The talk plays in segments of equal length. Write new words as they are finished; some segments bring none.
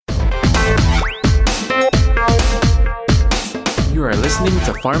You are listening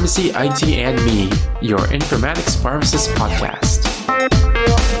to Pharmacy IT and Me, your informatics pharmacist podcast.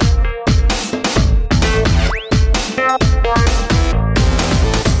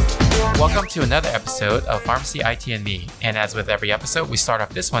 Welcome to another episode of Pharmacy IT and Me. And as with every episode, we start off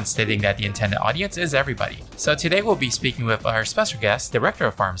this one stating that the intended audience is everybody. So today we'll be speaking with our special guest, Director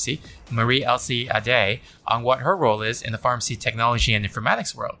of Pharmacy, Marie-Elsie Ade, on what her role is in the pharmacy technology and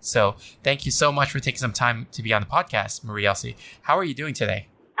informatics world. So thank you so much for taking some time to be on the podcast, Marie-Elsie. How are you doing today?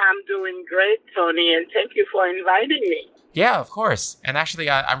 I'm doing great, Tony, and thank you for inviting me. Yeah, of course. And actually,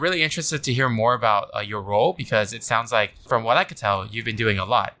 I'm really interested to hear more about your role because it sounds like, from what I could tell, you've been doing a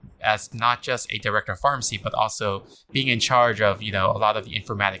lot as not just a director of pharmacy, but also being in charge of, a lot of the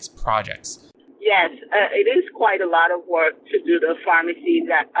informatics projects. Yes, it is quite a lot of work to do the pharmacy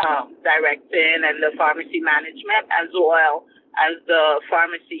directing and the pharmacy management as well as the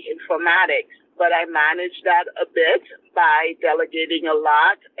pharmacy informatics. But I manage that a bit by delegating a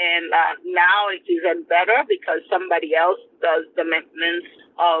lot. And now it's even better because somebody else does the maintenance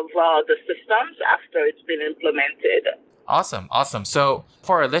of the systems after it's been implemented. Awesome. So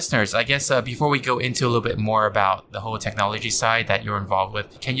for our listeners, I guess before we go into a little bit more about the whole technology side that you're involved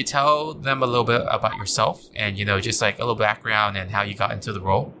with, can you tell them a little bit about yourself and, just like a little background and how you got into the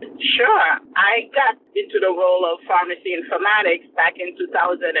role? Sure. I got into the role of pharmacy informatics back in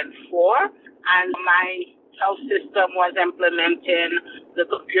 2004, and my health system was implementing the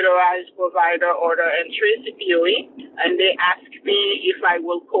computerized provider order entry CPOE, and they asked me if I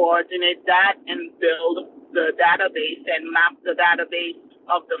will coordinate that and build the database and map the database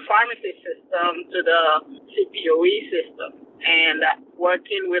of the pharmacy system to the CPOE system. And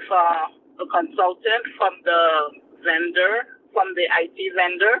working with a consultant from the IT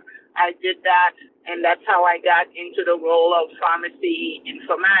vendor, I did that, and that's how I got into the role of pharmacy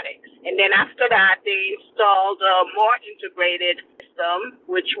informatics. And then after that, they installed a more integrated system,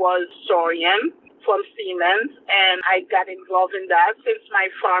 which was Sorian from Siemens, and I got involved in that since my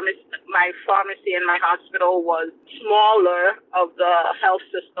pharmacy and my hospital was smaller of the health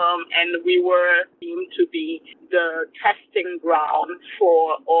system, and we were deemed to be the testing ground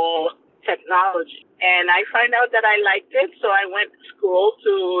for all technology. And I found out that I liked it, so I went to school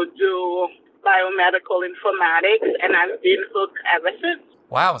to do biomedical informatics, and I've been hooked ever since.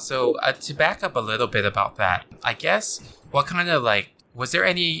 Wow. So to back up a little bit about that, I guess what kind of was there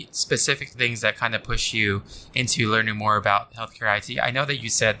any specific things that kind of push you into learning more about healthcare IT? I know that you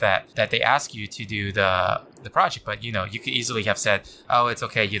said that they ask you to do the project, but you could easily have said, "Oh, it's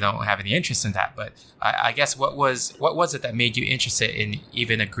okay, you don't have any interest in that." But I guess what was it that made you interested in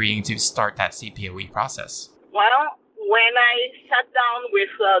even agreeing to start that CPOE process? Well, when I sat down with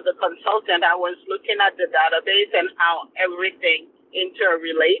the consultant, I was looking at the database and how everything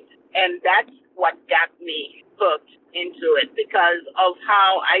interrelates, and that's what got me hooked into it because of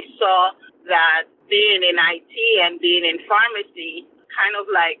how I saw that being in IT and being in pharmacy kind of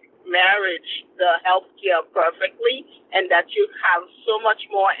marriage the healthcare perfectly, and that you have so much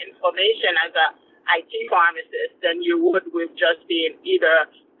more information as a IT pharmacist than you would with just being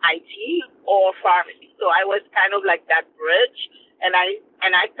either IT or pharmacy. So I was kind of like that bridge, and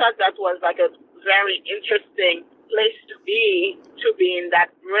I thought that was a very interesting place to be in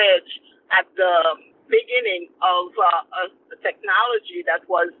that bridge at the beginning of a technology that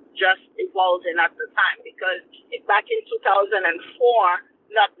was just evolving at the time, because back in 2004,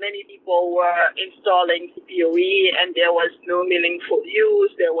 not many people were installing CPOE, and there was no meaningful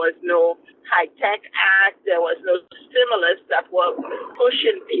use, there was no high-tech act, there was no stimulus that were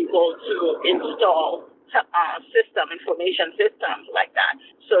pushing people to install information systems like that.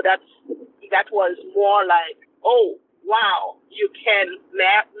 So that was more like, oh, wow, you can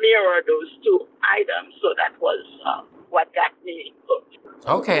mirror those two items. So that was what got me hooked.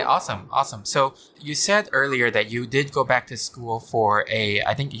 Okay, awesome. So you said earlier that you did go back to school for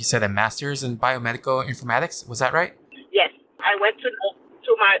I think you said a master's in biomedical informatics. Was that right? Yes. I went to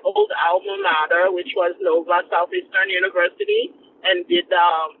my old alma mater, which was Nova Southeastern University, and did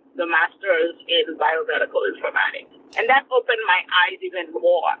the master's in biomedical informatics. And that opened my eyes even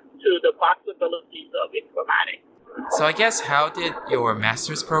more to the possibilities of informatics. So I guess how did your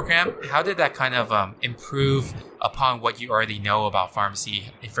master's program, how did that kind of improve upon what you already know about pharmacy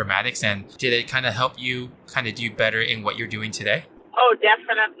informatics? And did it kind of help you kind of do better in what you're doing today? Oh,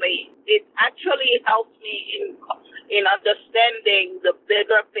 definitely. It actually helped me in understanding the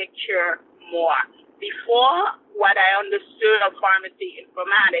bigger picture more. Before, what I understood of pharmacy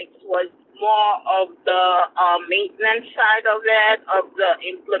informatics was more of the maintenance side of it, of the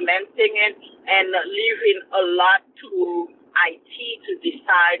implementing it, and leaving a lot to IT to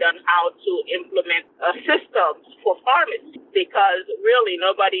decide on how to implement systems for pharmacy, because really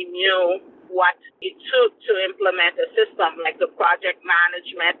nobody knew what it took to implement a system, like the project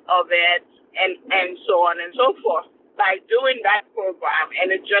management of it and so on and so forth. By doing that program, and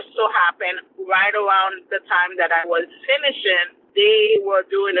it just so happened right around the time that I was finishing, they were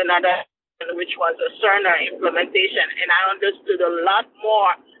doing another, which was a Cerner implementation, and I understood a lot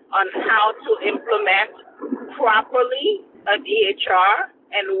more on how to implement properly an EHR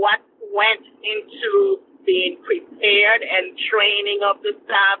and what went into being prepared and training of the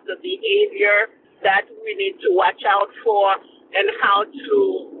staff, the behavior that we need to watch out for, and how to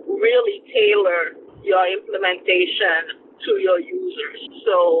really tailor your implementation to your users.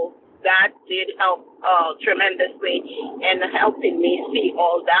 So that did help tremendously in helping me see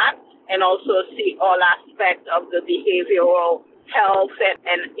all that and also see all aspects of the behavioral health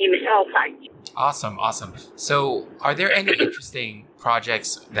and in health IT. Awesome. So are there any interesting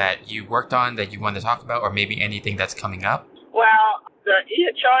projects that you worked on that you want to talk about, or maybe anything that's coming up? Well, the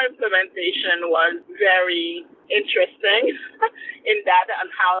EHR implementation was very interesting in that and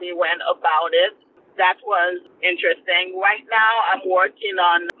how they went about it. That was interesting. Right now, I'm working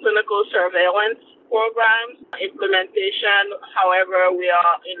on clinical surveillance programs implementation. However, we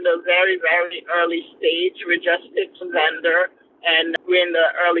are in the very, very early stage. We just picked a vendor, and we're in the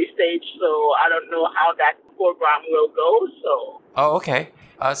early stage, so I don't know how that program will go. Oh, okay.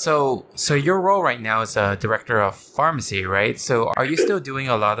 So your role right now is a director of pharmacy, right? So are you still doing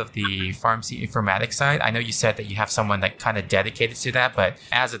a lot of the pharmacy informatics side? I know you said that you have someone like kind of dedicated to that, but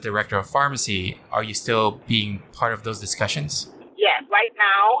as a director of pharmacy, are you still being part of those discussions? Yes, right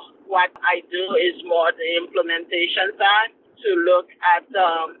now what I do is more the implementation side, to look at,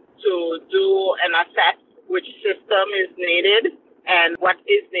 to do and assess which system is needed and what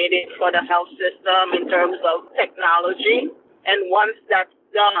is needed for the health system in terms of technology. And once that's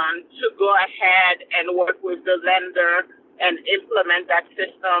done, to go ahead and work with the vendor and implement that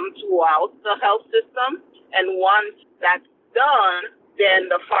system throughout the health system. And once that's done,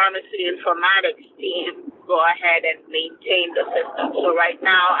 then the pharmacy informatics team go ahead and maintain the system. So right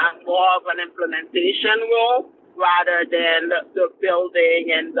now, I'm more of an implementation role rather than the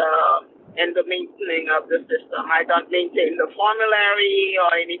building and the maintaining of the system. I don't maintain the formulary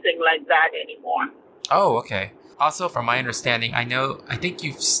or anything like that anymore. Oh, okay. Also, from my understanding, I think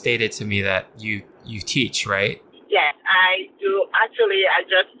you've stated to me that you teach, right? Yes, I do. Actually,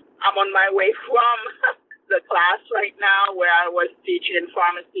 I'm on my way from the class right now where I was teaching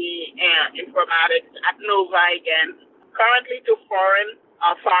pharmacy and informatics at Nova again, currently to foreign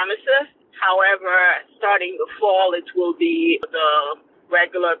pharmacists. However, starting the fall, it will be the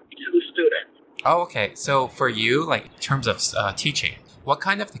regular B2 students. Oh, okay. So for you, like in terms of teaching, what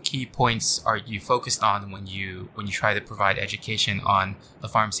kind of the key points are you focused on when you try to provide education on the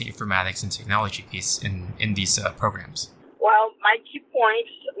pharmacy informatics and technology piece in these programs? Well, my key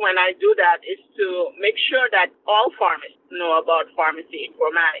points when I do that is to make sure that all pharmacists know about pharmacy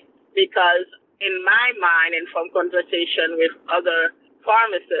informatics, because in my mind and from conversation with other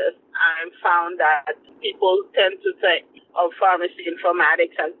pharmacists, I've found that people tend to think of pharmacy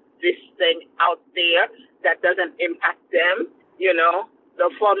informatics as this thing out there that doesn't impact them. You know, the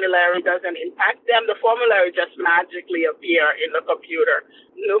formulary doesn't impact them. The formulary just magically appear in the computer.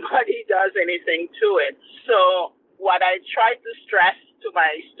 Nobody does anything to it. So what I try to stress to my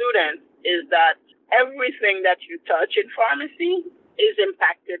students is that everything that you touch in pharmacy is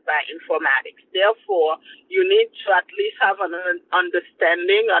impacted by informatics. Therefore, you need to at least have an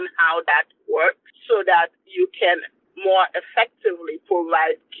understanding on how that works so that you can more effectively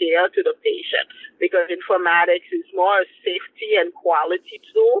provide care to the patient, because informatics is more a safety and quality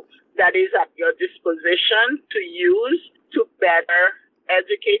tool that is at your disposition to use to better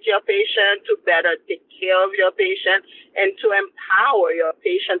educate your patient, to better take care of your patient, and to empower your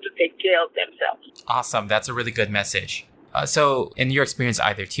patient to take care of themselves. Awesome. That's a really good message. So in your experience,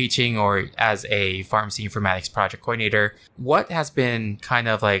 either teaching or as a pharmacy informatics project coordinator, what has been kind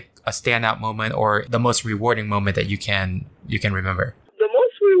of like a standout moment or the most rewarding moment that you can remember? The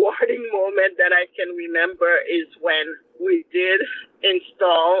most rewarding moment that I can remember is when we did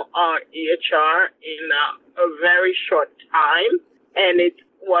install our EHR in a very short time, and it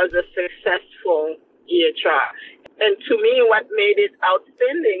was a successful EHR. And to me, what made it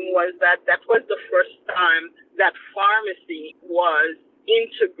outstanding was that was the first time that pharmacy was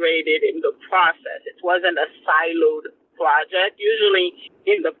integrated in the process. It wasn't a siloed project. Usually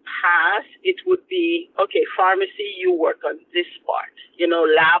in the past, it would be, okay, pharmacy, you work on this part. You know,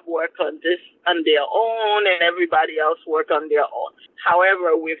 lab work on this on their own and everybody else work on their own.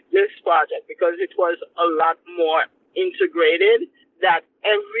 However, with this project, because it was a lot more integrated, that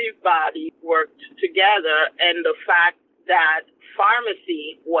everybody worked together, and the fact that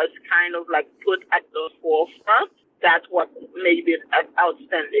pharmacy was kind of like put at the forefront, that's what made it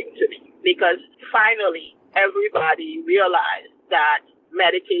outstanding to me. Because finally, everybody realized that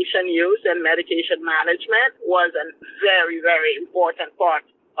medication use and medication management was a very, very important part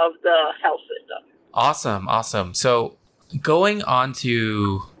of the health system. Awesome. So going on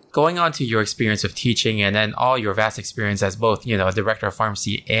to your experience of teaching and then all your vast experience as both, a director of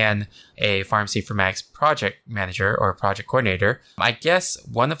pharmacy and a pharmacy informatics project manager or project coordinator, I guess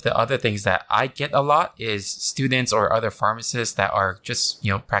one of the other things that I get a lot is students or other pharmacists that are just,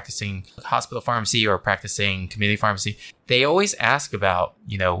 practicing hospital pharmacy or practicing community pharmacy. They always ask about,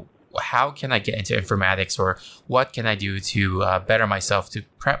 how can I get into informatics, or what can I do to better myself, to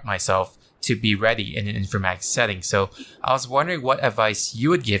prep myself to be ready in an informatics setting. So I was wondering what advice you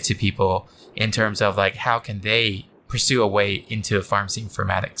would give to people in terms of like, how can they pursue a way into pharmacy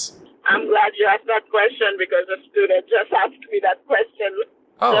informatics? I'm glad you asked that question, because a student just asked me that question.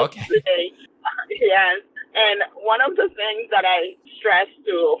 Oh, okay. Today. Yes. And one of the things that I stress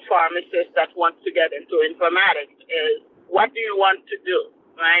to pharmacists that want to get into informatics is, what do you want to do,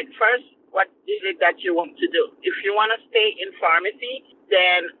 right? First, what is it that you want to do? If you want to stay in pharmacy,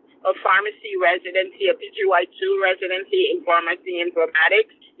 then a pharmacy residency, a PGY2 residency in pharmacy informatics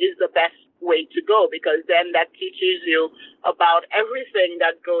is the best way to go, because then that teaches you about everything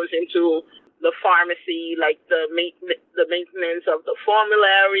that goes into the pharmacy, like the maintenance of the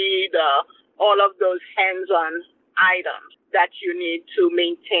formulary, all of those hands-on items that you need to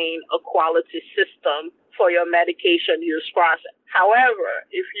maintain a quality system for your medication use process. However,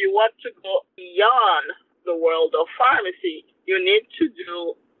 if you want to go beyond the world of pharmacy, you need to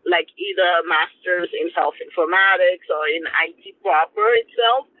do like either a master's in health informatics or in IT proper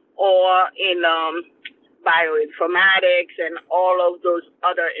itself, or in bioinformatics and all of those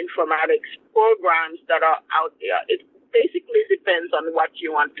other informatics programs that are out there. It basically depends on what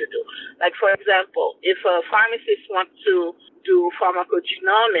you want to do. Like, for example, if a pharmacist wants to do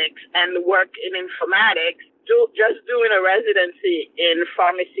pharmacogenomics and work in informatics, just doing a residency in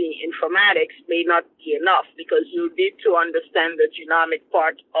pharmacy informatics may not be enough, because you need to understand the genomic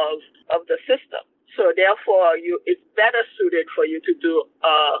part of the system. So therefore, it's better suited for you to do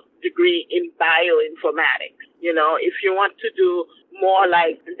a degree in bioinformatics. If you want to do more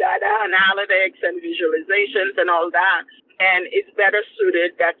like data analytics and visualizations and all that, and it's better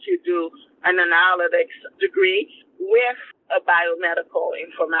suited that you do an analytics degree with a biomedical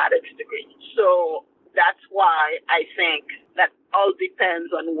informatics degree. So that's why I think that all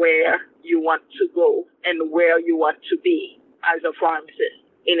depends on where you want to go and where you want to be as a pharmacist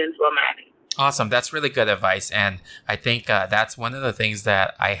in informatics. Awesome. That's really good advice. And I think that's one of the things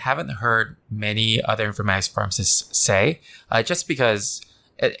that I haven't heard many other informatics pharmacists say, just because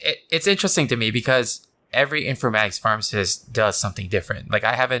it's interesting to me, because every informatics pharmacist does something different. Like,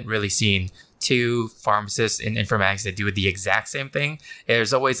 I haven't really seen two pharmacists in informatics that do the exact same thing.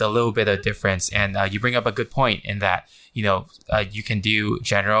 There's always a little bit of difference. And you bring up a good point in that, you can do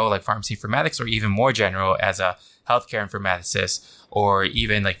general like pharmacy informatics, or even more general as a healthcare informaticist, or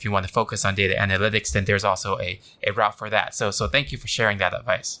even like if you want to focus on data analytics, then there's also a route for that. So thank you for sharing that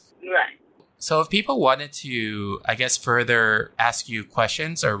advice. Right. So if people wanted to, I guess, further ask you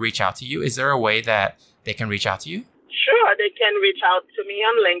questions or reach out to you, is there a way that they can reach out to you? Sure, they can reach out to me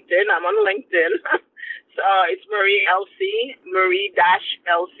on LinkedIn. I'm on LinkedIn. So it's Marie LC,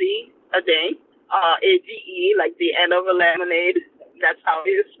 Marie-LC Ade, ADE, like the end of a lemonade. That's how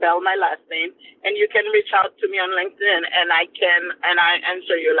you spell my last name. And you can reach out to me on LinkedIn, and I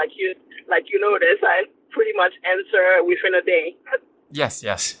answer you. Like you notice, I pretty much answer within a day. Yes.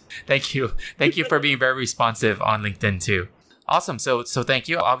 Thank you. Thank you for being very responsive on LinkedIn too. Awesome. So thank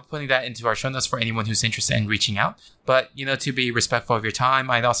you. I'll be putting that into our show notes for anyone who's interested in reaching out. But, to be respectful of your time,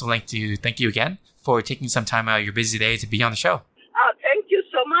 I'd also like to thank you again for taking some time out of your busy day to be on the show. Thank you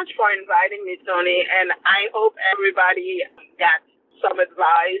so much for inviting me, Tony. And I hope everybody got some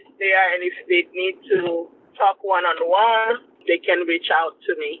advice there. And if they need to talk one-on-one, they can reach out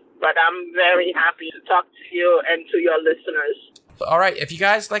to me. But I'm very happy to talk to you and to your listeners. All right. If you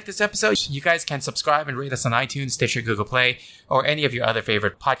guys like this episode, you guys can subscribe and rate us on iTunes, Stitcher, Google Play, or any of your other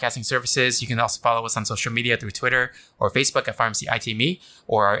favorite podcasting services. You can also follow us on social media through Twitter or Facebook at Pharmacy ITme,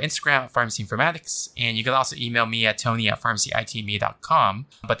 or our Instagram at Pharmacy Informatics. And you can also email me at tony@pharmacyitme.com.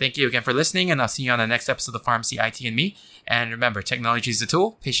 But thank you again for listening, and I'll see you on the next episode of Pharmacy IT and Me. And remember, technology is the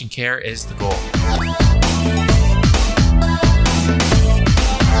tool, patient care is the goal.